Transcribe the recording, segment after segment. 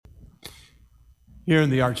Here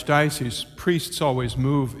in the Archdiocese, priests always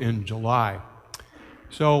move in July.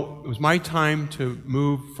 So it was my time to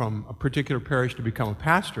move from a particular parish to become a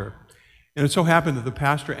pastor. And it so happened that the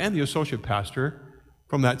pastor and the associate pastor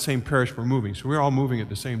from that same parish were moving. So we were all moving at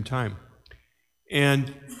the same time.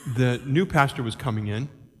 And the new pastor was coming in,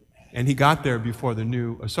 and he got there before the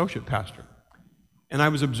new associate pastor. And I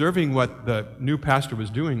was observing what the new pastor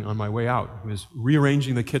was doing on my way out. He was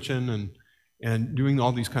rearranging the kitchen and doing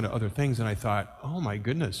all these kind of other things. And I thought, oh my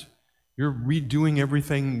goodness, you're redoing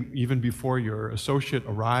everything even before your associate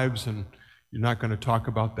arrives, and you're not going to talk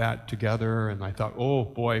about that together. And I thought, oh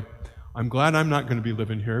boy, I'm glad I'm not going to be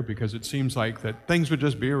living here, because it seems like that things would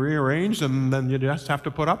just be rearranged and then you just have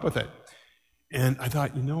to put up with it. And I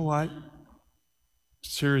thought, you know what?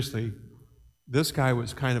 Seriously, this guy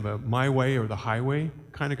was kind of a my way or the highway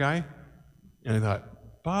kind of guy. And I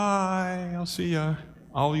thought, bye, I'll see ya.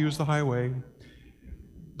 I'll use the highway.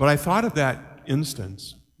 But I thought of that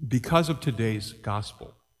instance because of today's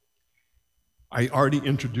gospel. I already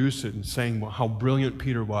introduced it in saying how brilliant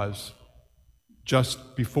Peter was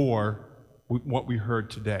just before what we heard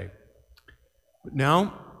today. But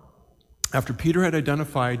now, after Peter had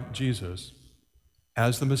identified Jesus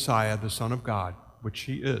as the Messiah, the Son of God, which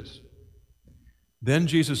he is, then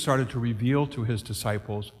Jesus started to reveal to his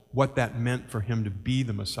disciples what that meant for him to be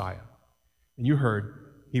the Messiah. And you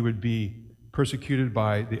heard he would be persecuted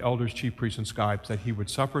by the elders, chief priests, and scribes, that he would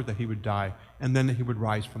suffer, that he would die, and then that he would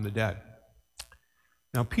rise from the dead.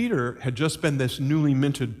 Now, Peter had just been this newly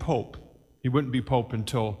minted pope. He wouldn't be pope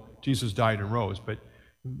until Jesus died and rose, but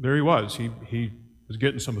there he was. He was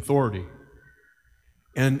getting some authority.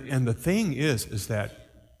 And the thing is that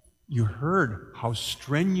you heard how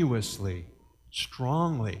strenuously,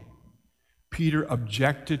 strongly, Peter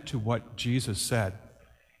objected to what Jesus said.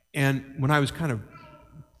 And when I was kind of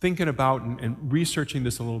thinking about and researching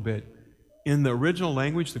this a little bit, in the original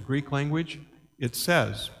language, the Greek language, it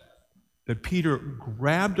says that Peter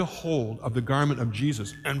grabbed a hold of the garment of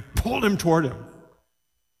Jesus and pulled him toward him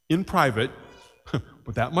in private,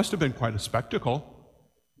 but that must have been quite a spectacle,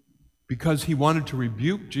 because he wanted to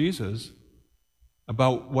rebuke Jesus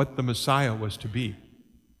about what the Messiah was to be.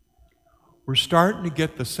 We're starting to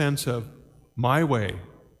get the sense of my way,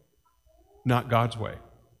 not God's way.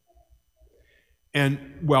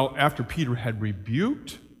 And, well, after Peter had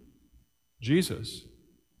rebuked Jesus,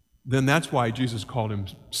 then that's why Jesus called him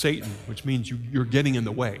Satan, which means you're getting in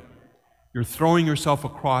the way. You're throwing yourself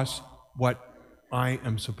across what I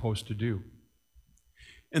am supposed to do.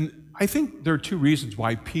 And I think there are two reasons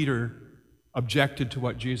why Peter objected to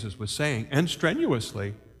what Jesus was saying, and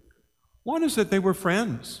strenuously. One is that they were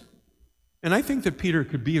friends. And I think that Peter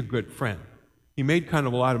could be a good friend. He made kind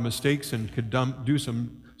of a lot of mistakes and could do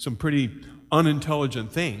some pretty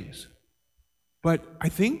unintelligent things. But I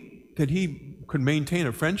think that he could maintain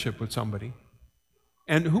a friendship with somebody.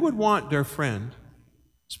 And who would want their friend,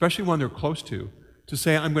 especially one they're close to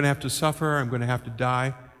say, I'm going to have to suffer, I'm going to have to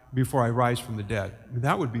die before I rise from the dead? I mean,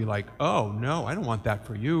 that would be like, oh, no, I don't want that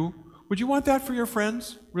for you. Would you want that for your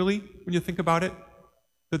friends, really, when you think about it?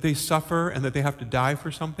 That they suffer and that they have to die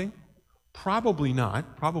for something? Probably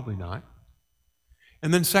not, probably not.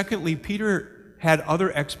 And then secondly, Peter had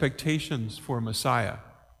other expectations for a Messiah.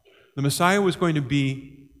 The Messiah was going to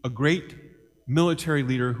be a great military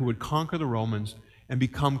leader who would conquer the Romans and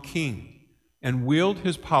become king and wield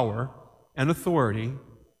his power and authority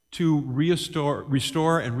to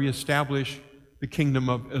restore and reestablish the kingdom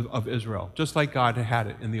of Israel, just like God had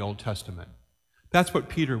it in the Old Testament. That's what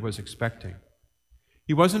Peter was expecting.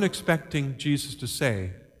 He wasn't expecting Jesus to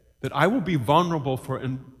say that I will be vulnerable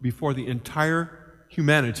before the entire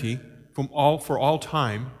humanity for all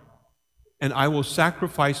time, and I will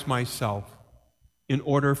sacrifice myself in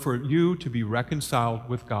order for you to be reconciled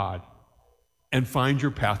with God and find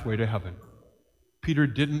your pathway to heaven. Peter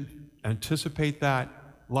didn't anticipate that.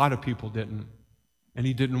 A lot of people didn't, and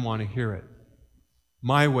he didn't want to hear it.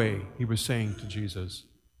 My way, he was saying to Jesus,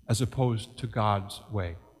 as opposed to God's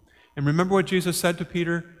way. And remember what Jesus said to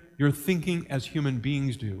Peter? You're thinking as human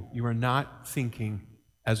beings do. You are not thinking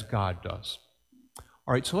as God does.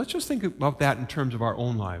 All right, so let's just think about that in terms of our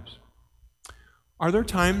own lives. Are there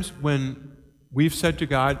times when we've said to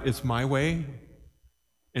God, it's my way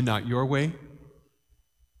and not your way?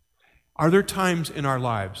 Are there times in our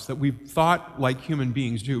lives that we've thought like human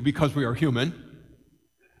beings do, because we are human,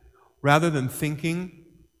 rather than thinking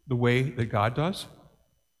the way that God does?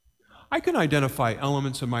 I can identify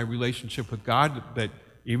elements of my relationship with God that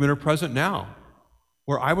even are present now,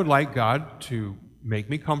 where I would like God to make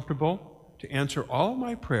me comfortable, to answer all of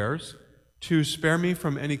my prayers, to spare me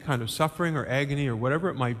from any kind of suffering or agony or whatever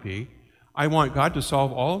it might be. I want God to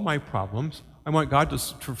solve all of my problems. I want God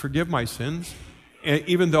to forgive my sins,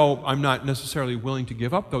 even though I'm not necessarily willing to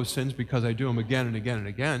give up those sins because I do them again and again and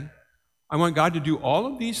again. I want God to do all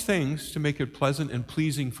of these things to make it pleasant and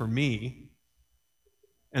pleasing for me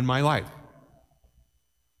and my life.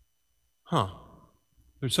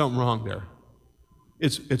 There's something wrong there.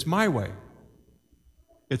 It's my way.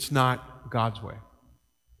 It's not God's way.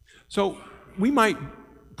 So we might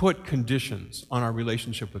put conditions on our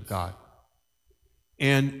relationship with God.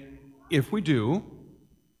 And if we do,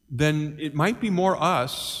 then it might be more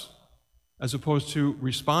us as opposed to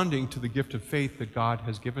responding to the gift of faith that God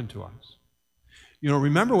has given to us.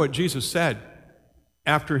 Remember what Jesus said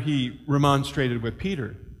after he remonstrated with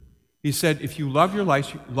Peter. He said, if you love your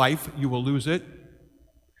life, you will lose it.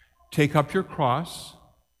 Take up your cross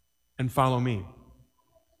and follow me.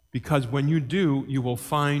 Because when you do, you will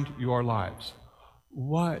find your lives.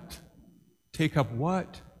 What? Take up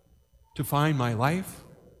what? To find my life?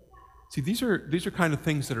 See, these are kind of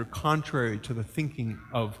things that are contrary to the thinking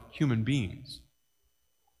of human beings.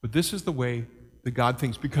 But this is the way that God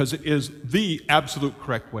thinks, because it is the absolute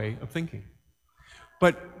correct way of thinking.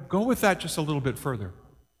 But go with that just a little bit further.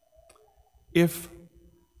 If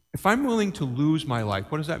I'm willing to lose my life,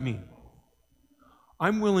 what does that mean?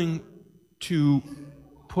 I'm willing to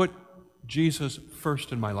put Jesus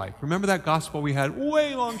first in my life. Remember that gospel we had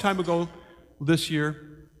way long time ago this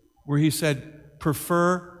year where he said,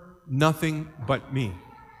 prefer nothing but me.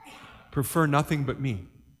 Prefer nothing but me.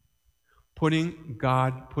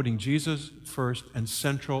 Putting Jesus first and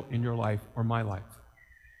central in your life or my life.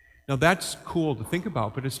 Now that's cool to think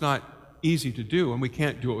about, but it's not easy to do, and we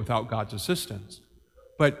can't do it without God's assistance.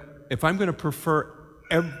 But if I'm going to prefer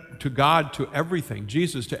to God to everything,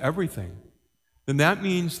 Jesus to everything, then that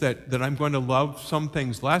means that I'm going to love some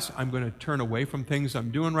things less. I'm going to turn away from things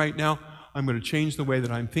I'm doing right now. I'm going to change the way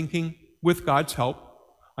that I'm thinking with God's help.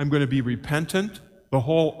 I'm going to be repentant my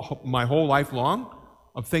whole life long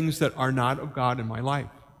of things that are not of God in my life.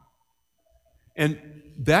 And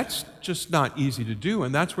that's just not easy to do,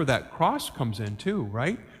 and that's where that cross comes in too,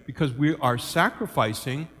 right? Because we are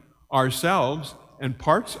sacrificing ourselves and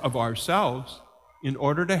parts of ourselves in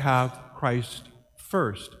order to have Christ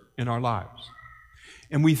first in our lives.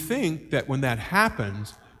 And we think that when that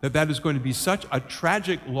happens, that is going to be such a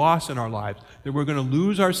tragic loss in our lives, that we're going to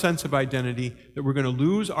lose our sense of identity, that we're going to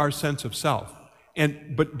lose our sense of self.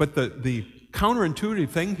 But the counterintuitive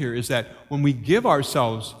thing here is that when we give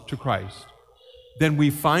ourselves to Christ, then we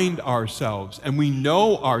find ourselves, and we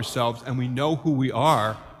know ourselves, and we know who we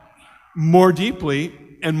are more deeply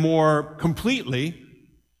and more completely,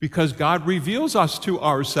 because God reveals us to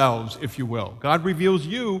ourselves, if you will. God reveals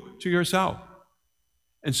you to yourself.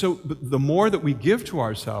 And so the more that we give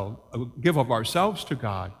of ourselves to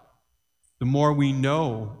God, the more we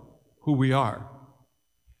know who we are,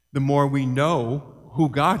 the more we know who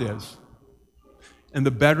God is, and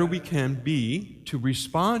the better we can be to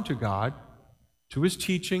respond to God, to his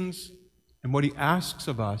teachings, and what he asks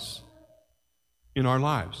of us in our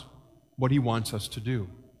lives, what he wants us to do.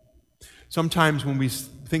 Sometimes when we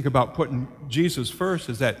think about putting Jesus first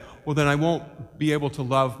is that, well, then I won't be able to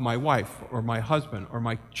love my wife or my husband or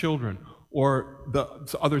my children or the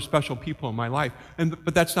other special people in my life.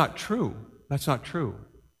 But that's not true. That's not true.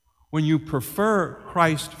 When you prefer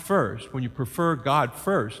Christ first, when you prefer God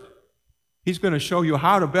first, he's going to show you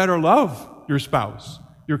how to better love your spouse,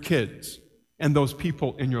 your kids, and those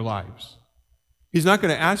people in your lives. He's not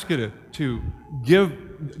going to ask you to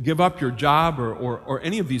give up your job or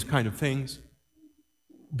any of these kind of things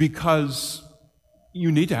because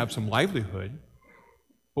you need to have some livelihood.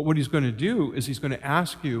 But what he's going to do is he's going to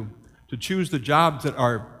ask you to choose the jobs that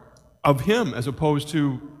are of him as opposed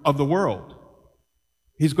to of the world.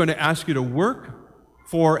 He's going to ask you to work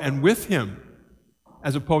for and with him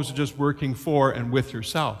as opposed to just working for and with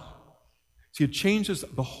yourself. See, it changes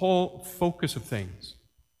the whole focus of things.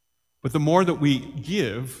 But the more that we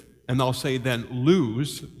give, and I'll say then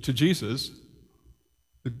lose to Jesus,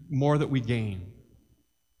 the more that we gain.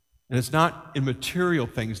 And it's not in material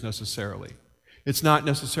things necessarily. It's not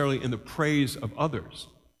necessarily in the praise of others.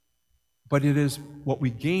 But it is what we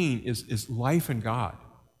gain is life in God,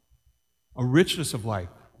 a richness of life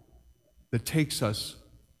that takes us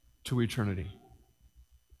to eternity.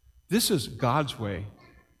 This is God's way,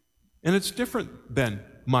 and it's different than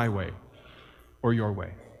my way or your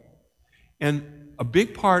way. And a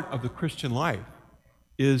big part of the Christian life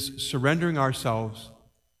is surrendering ourselves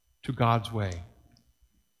to God's way,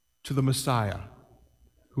 to the Messiah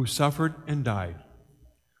who suffered and died,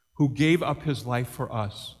 who gave up his life for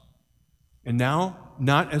us, and now,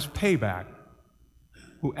 not as payback,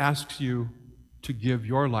 who asks you to give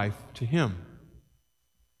your life to him.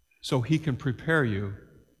 so he can prepare you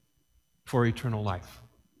for eternal life.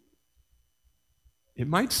 It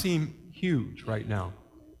might seem huge right now,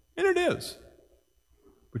 and it is.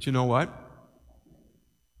 But you know what?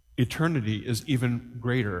 Eternity is even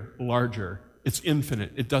greater, larger. It's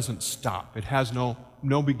infinite. It doesn't stop. It has no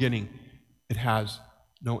beginning. It has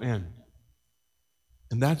no end.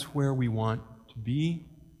 And that's where we want to be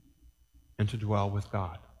and to dwell with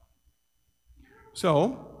God.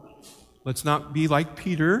 So, let's not be like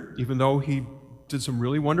Peter, even though he did some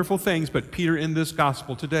really wonderful things, but Peter in this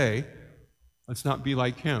gospel today, let's not be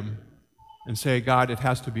like him and say, God, it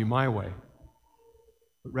has to be my way.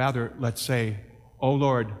 But rather, let's say, oh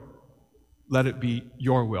Lord, let it be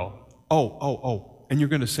your will. Oh. And you're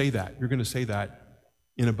going to say that. You're going to say that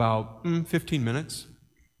in about 15 minutes.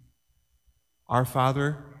 Our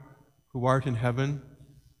Father, who art in heaven,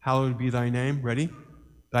 hallowed be thy name. Ready?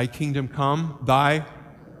 Thy kingdom come,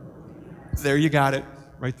 there you got it,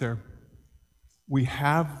 right there. We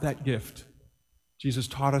have that gift. Jesus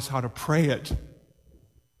taught us how to pray it.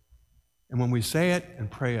 And when we say it and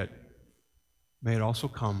pray it, may it also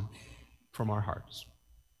come from our hearts.